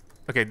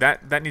 Okay,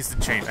 that needs to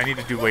change. I need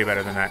to do way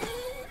better than that.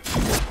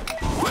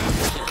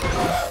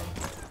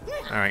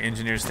 All right,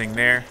 engineer's thing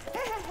there.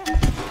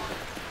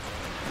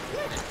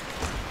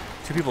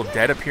 Two people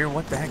dead up here?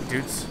 What the heck,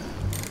 dudes?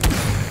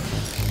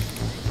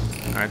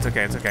 All right, it's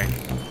okay, it's okay.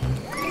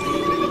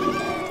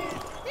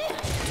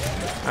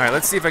 All right,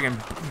 let's see if I can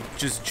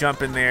just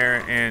jump in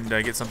there and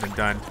get something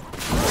done.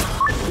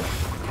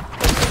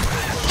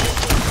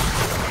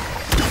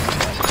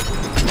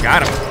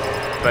 Got him.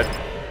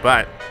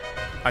 But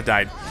I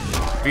died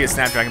via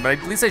Snapdragon, but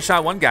at least I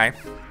shot one guy.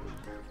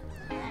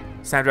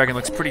 Snapdragon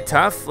looks pretty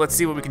tough. Let's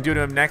see what we can do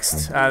to him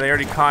next. They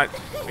already caught,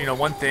 you know,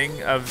 one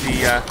thing of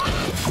the,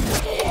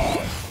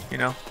 you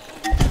know.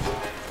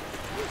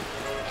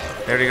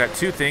 They already got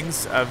two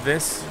things of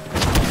this.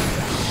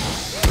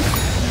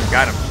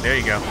 Got him. There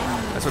you go.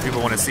 That's what people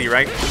want to see,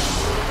 right?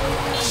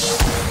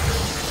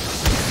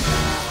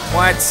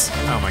 What?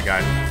 Oh my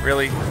god.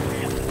 Really?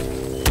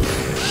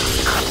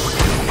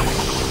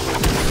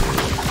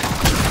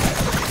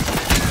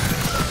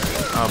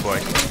 Oh boy.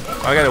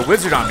 Oh, I got a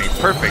wizard on me.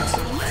 Perfect.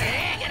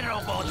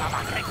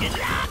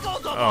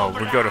 Oh,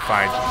 we'll go to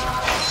 5.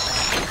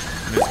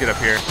 Let's get up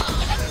here.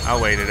 I'll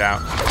wait it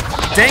out.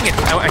 Dang it!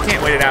 I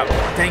can't wait it out.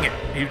 Dang it.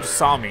 You just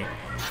saw me.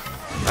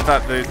 I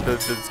thought the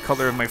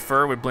color of my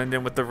fur would blend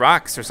in with the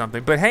rocks or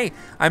something. But hey,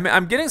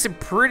 I'm getting some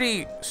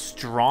pretty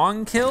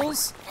strong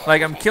kills.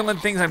 Like, I'm killing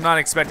things I'm not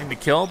expecting to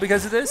kill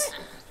because of this.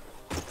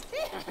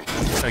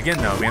 Again,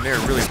 though, man, they're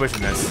really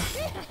pushing this.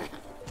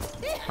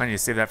 I need to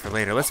save that for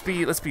later. Let's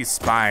be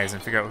spies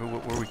and figure out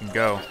where we can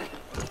go.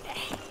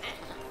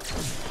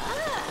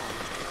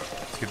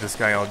 Let's get this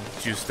guy all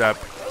juiced up.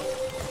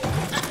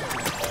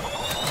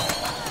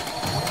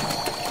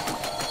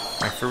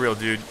 Like, for real,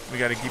 dude. We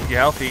gotta keep you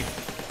healthy.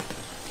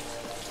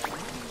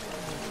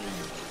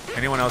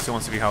 Anyone else who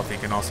wants to be healthy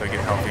can also get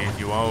healthy.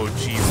 Oh,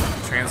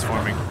 jeez,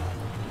 transforming.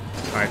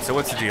 All right, so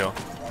what's the deal?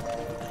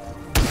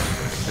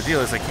 The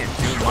deal is I can't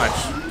do much.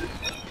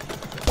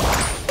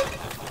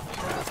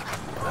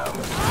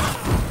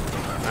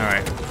 All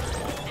right.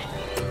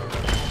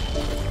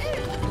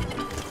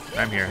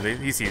 I'm here.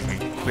 He sees me,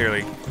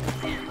 clearly.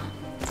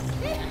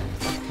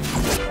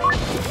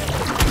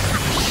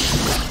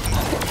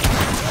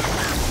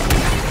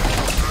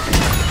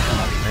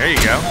 There you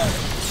go.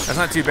 That's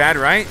not too bad,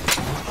 right?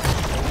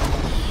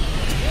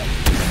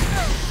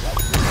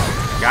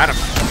 Got him.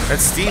 That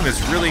steam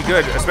is really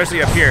good,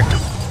 especially up here.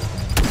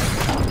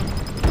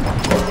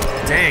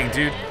 Dang,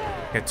 dude.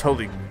 Yeah,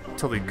 totally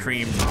totally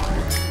creamed.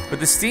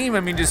 But the steam, I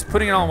mean, just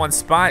putting it all in one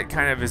spot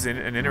kind of is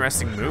an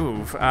interesting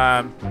move.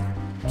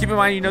 Keep in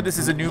mind, you know, this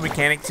is a new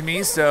mechanic to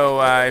me,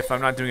 so if I'm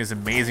not doing as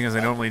amazing as I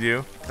normally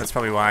do, that's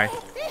probably why.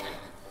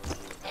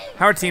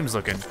 How are teams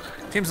looking?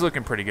 Teams are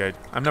looking pretty good.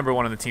 I'm number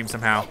 1 on the team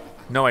somehow.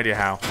 No idea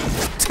how.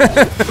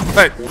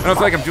 But I don't feel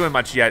like I'm doing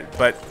much yet,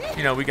 but,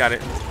 you know, we got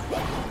it.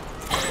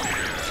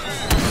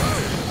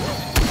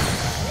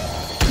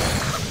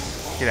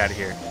 Get out of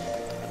here.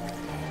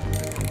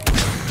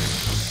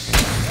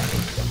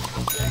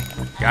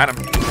 Got him.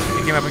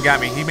 He came up and got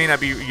me. He may not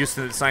be used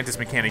to the scientist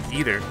mechanic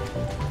either.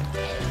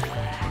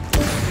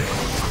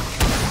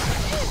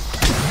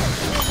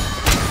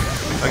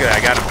 Look at that,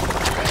 I got him.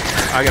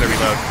 I gotta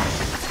reload.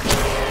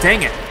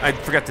 Dang it, I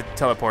forgot to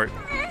teleport.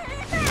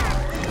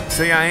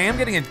 So yeah, I am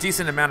getting a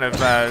decent amount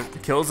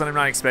of kills that I'm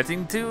not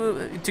expecting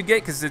to get,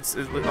 because it's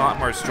a lot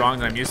more strong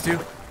than I'm used to.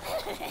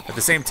 At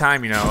the same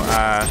time, you know,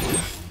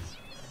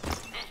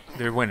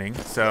 they're winning,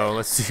 so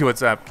let's see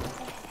what's up.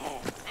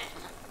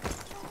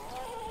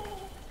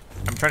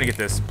 I'm trying to get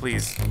this,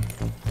 please.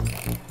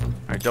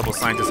 Alright, double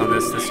scientist on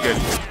this. This is good.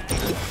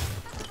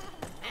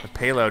 The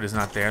payload is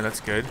not there, that's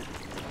good.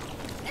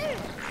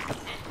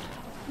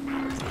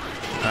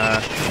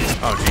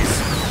 Oh jeez.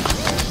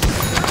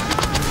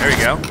 There we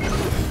go.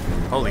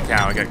 Holy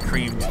cow, I got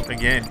creamed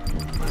again.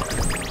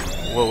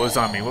 Whoa, what was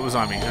on me? What was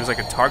on me? There was like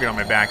a target on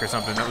my back or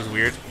something. That was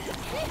weird.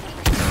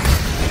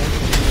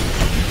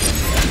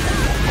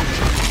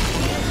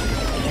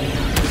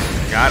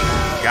 Got him.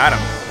 Got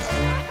him.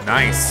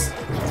 Nice.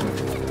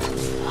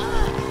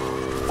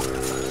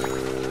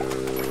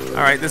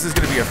 Alright, this is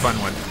going to be a fun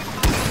one.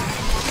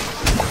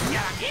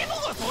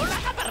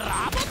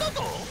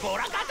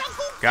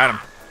 Got him.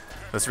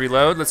 Let's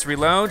reload. Let's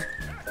reload.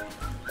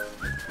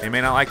 They may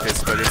not like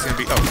this, but it's going to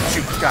be... Oh,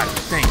 shoot. God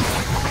dang.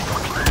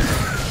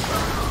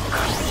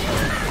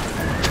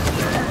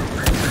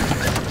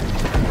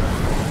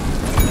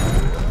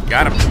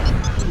 Got him.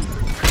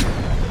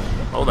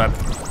 Hold up.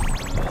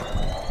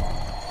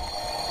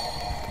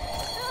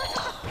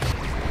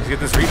 Let's get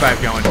this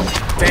revive going.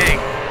 Dang.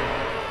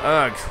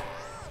 Ugh.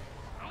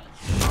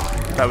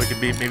 Thought we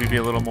could maybe be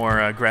a little more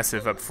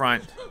aggressive up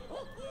front.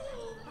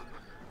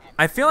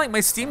 I feel like my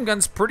steam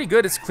gun's pretty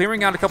good. It's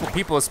clearing out a couple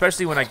people,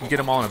 especially when I can get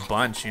them all in a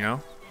bunch, you know?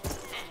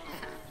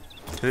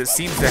 It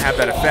seems to have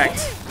that effect.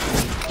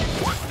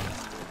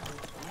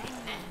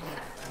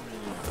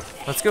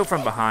 Let's go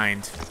from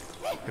behind,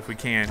 if we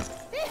can.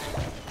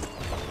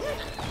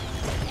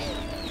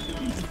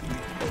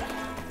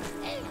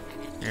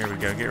 There we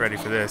go. Get ready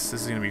for this.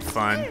 This is going to be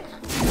fun.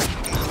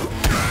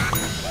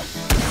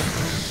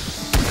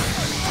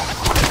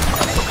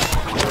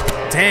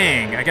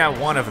 Dang, I got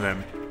one of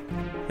them.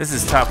 This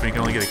is tough when you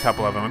can only get a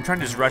couple of them. I'm trying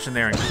to just rush in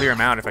there and clear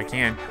them out if I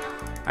can.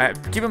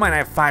 Keep in mind I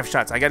have 5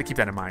 shots. I got to keep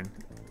that in mind.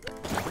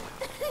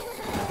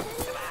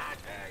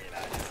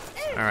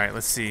 All right,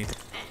 let's see.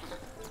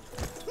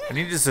 I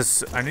need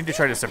to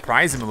try to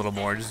surprise him a little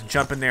more. Just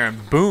jump in there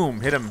and boom,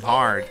 hit him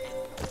hard.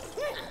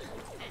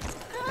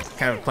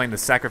 Kind of playing the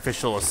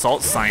sacrificial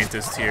assault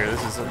scientist here.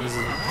 This is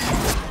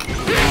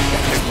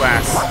good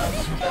class.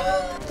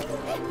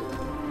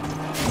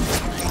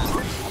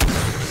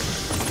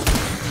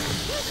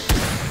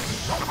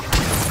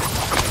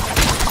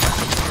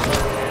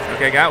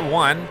 Okay, I got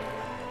one.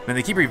 And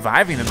they keep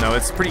reviving them though.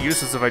 It's pretty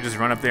useless if I just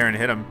run up there and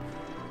hit them.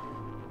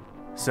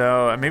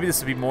 So maybe this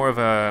would be more of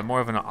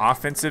an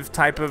offensive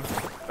type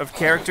of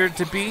character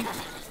to be.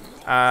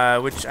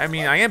 Which I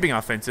mean I am being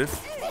offensive.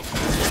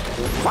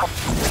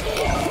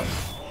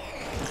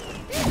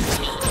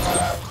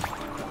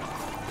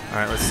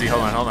 Alright, let's see.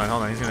 Hold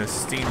on. He's gonna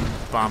steam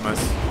bomb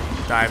us.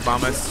 Dive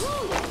bomb us.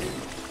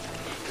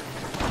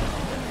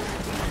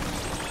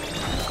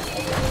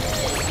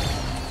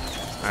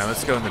 Alright,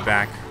 let's go in the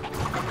back.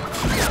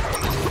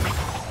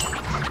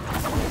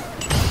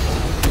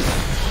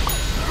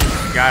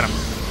 Got him.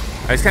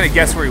 I just kind of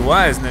guessed where he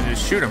was and then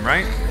just shoot him,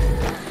 right?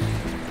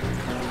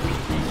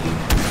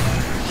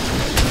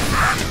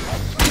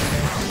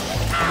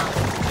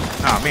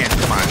 Oh man,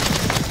 come on.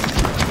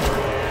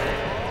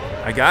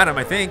 I got him,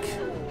 I think.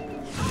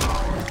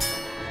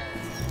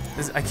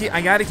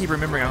 I gotta keep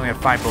remembering I only have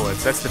 5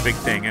 bullets. That's the big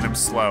thing, and I'm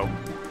slow.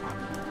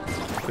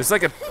 It's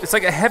like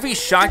a heavy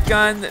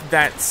shotgun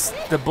that's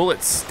the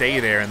bullets stay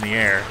there in the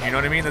air. You know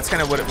what I mean? That's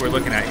kind of what we're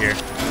looking at here.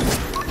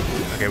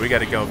 Okay, we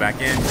gotta go back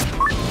in.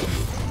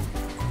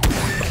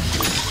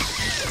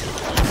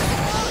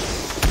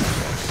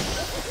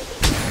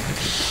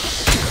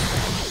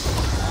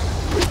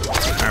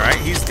 Alright,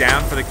 he's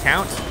down for the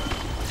count.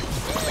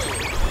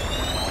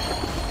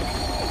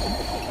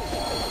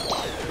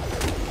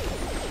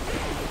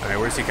 Alright,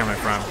 where's he coming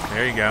from?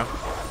 There you go.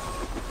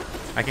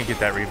 I can get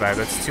that revive.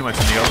 That's too much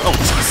in the old. Oh,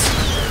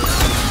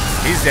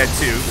 jeez. He's dead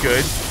too.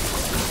 Good.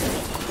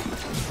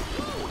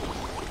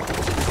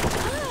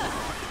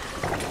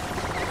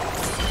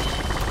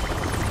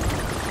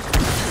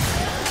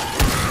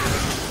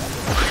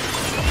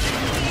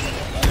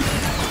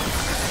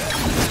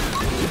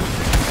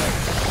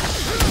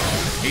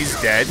 He's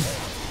dead.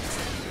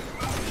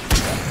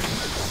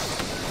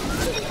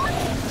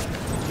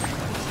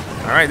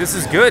 All right, this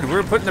is good.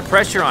 We're putting the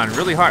pressure on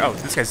really hard. Oh,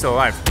 this guy's still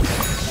alive.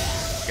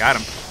 Got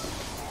him.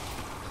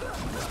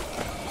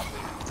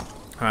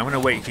 I'm gonna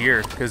wait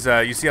here because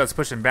you see how it's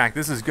pushing back.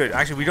 This is good.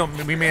 Actually,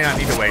 we may not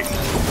need to wait.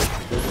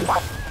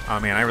 Oh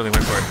man, I really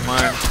went for it. 1,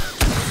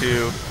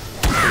 2,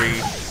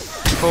 3,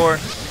 4,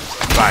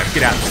 5.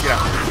 Get out, get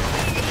out.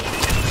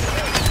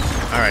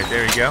 All right,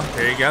 there you go,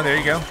 there you go, there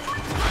you go.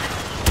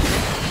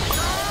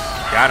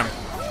 Got him.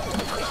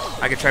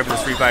 I can try for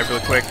this revive real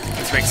quick.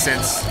 This makes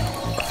sense.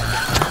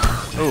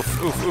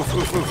 Oof, oof, oof,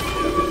 oof, oof.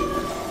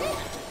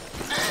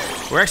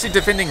 We're actually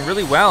defending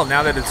really well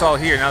now that it's all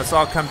here. Now it's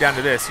all come down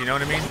to this, you know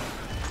what I mean?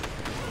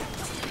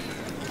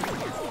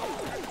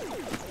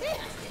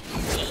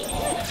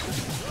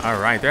 All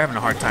right, they're having a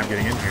hard time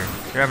getting in here.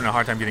 They're having a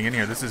hard time getting in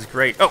here. This is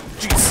great. Oh,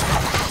 jeez.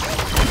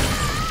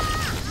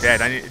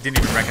 Dead. I didn't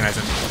even recognize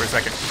him for a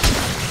second.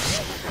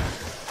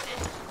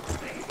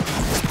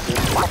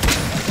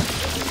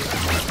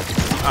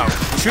 Oh,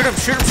 shoot him,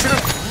 shoot him, shoot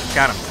him.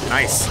 Got him.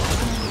 Nice.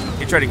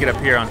 He tried to get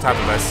up here on top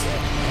of us.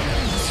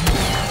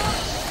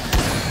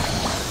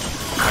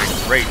 All right,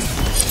 great.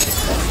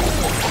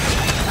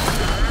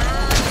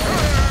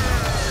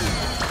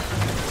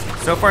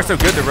 So far, so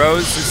good. The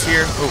rose is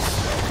here. Oh.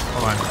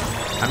 Hold on,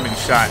 I'm being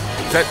shot.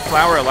 Is that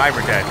flower alive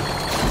or dead?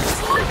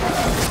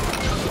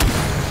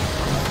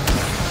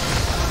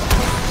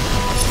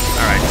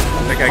 All right,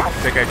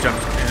 that guy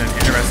jumped in an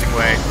interesting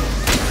way.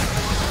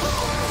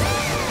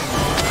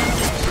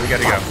 We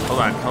gotta go. Hold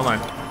on, hold on.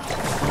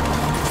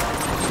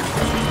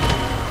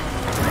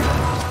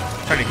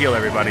 Trying to heal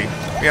everybody.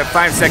 We have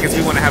 5 seconds.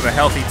 We want to have a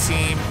healthy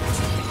team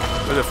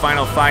for the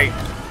final fight.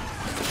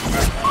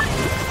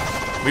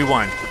 We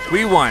won.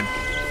 We won.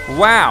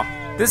 Wow.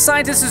 This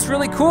scientist is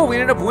really cool. We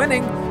ended up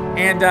winning,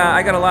 and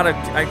I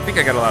think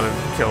I got a lot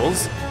of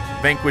kills,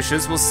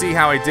 vanquishes. We'll see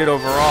how I did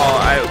overall.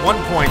 At one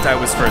point, I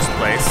was first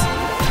place,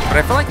 but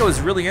I felt like I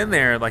was really in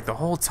there like the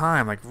whole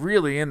time, like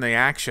really in the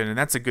action, and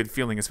that's a good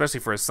feeling,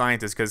 especially for a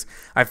scientist, because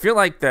I feel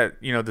like that,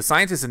 you know, the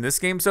scientist in this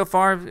game so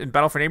far, in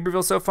Battle for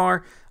Neighborville so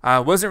far,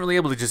 wasn't really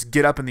able to just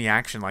get up in the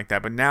action like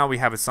that, but now we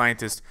have a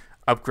scientist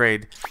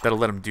upgrade that'll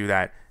let him do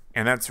that,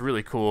 and that's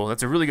really cool.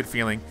 That's a really good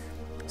feeling.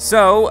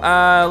 So,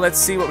 let's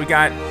see what we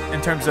got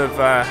in terms of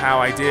how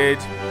I did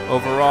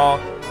overall.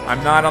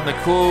 I'm not on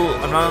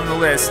the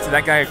list.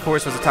 That guy, of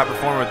course, was the top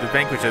performer with the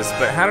vanquishes.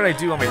 But how did I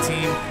do on my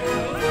team?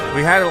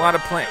 We had a lot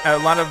of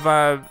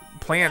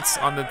plants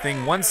on the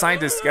thing. One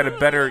scientist got a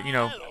better, you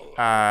know,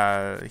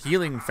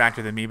 healing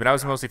factor than me, but I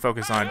was mostly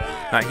focused on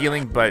not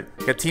healing, but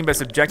got team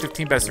best objective,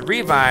 team best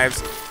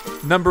revives,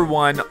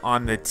 #1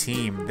 on the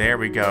team. There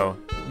we go.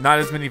 Not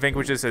as many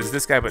vanquishes as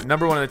this guy, but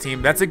 #1 on the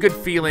team. That's a good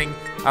feeling.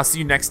 I'll see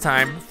you next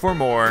time for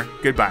more.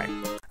 Goodbye.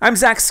 I'm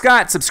Zack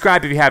Scott.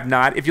 Subscribe if you have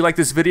not. If you like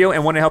this video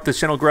and want to help this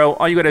channel grow,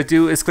 all you gotta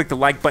do is click the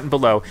like button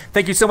below.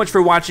 Thank you so much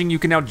for watching. You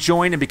can now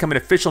join and become an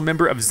official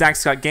member of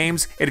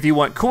ZackScottGames. And if you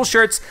want cool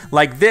shirts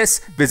like this,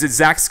 visit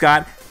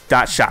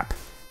ZackScott.shop.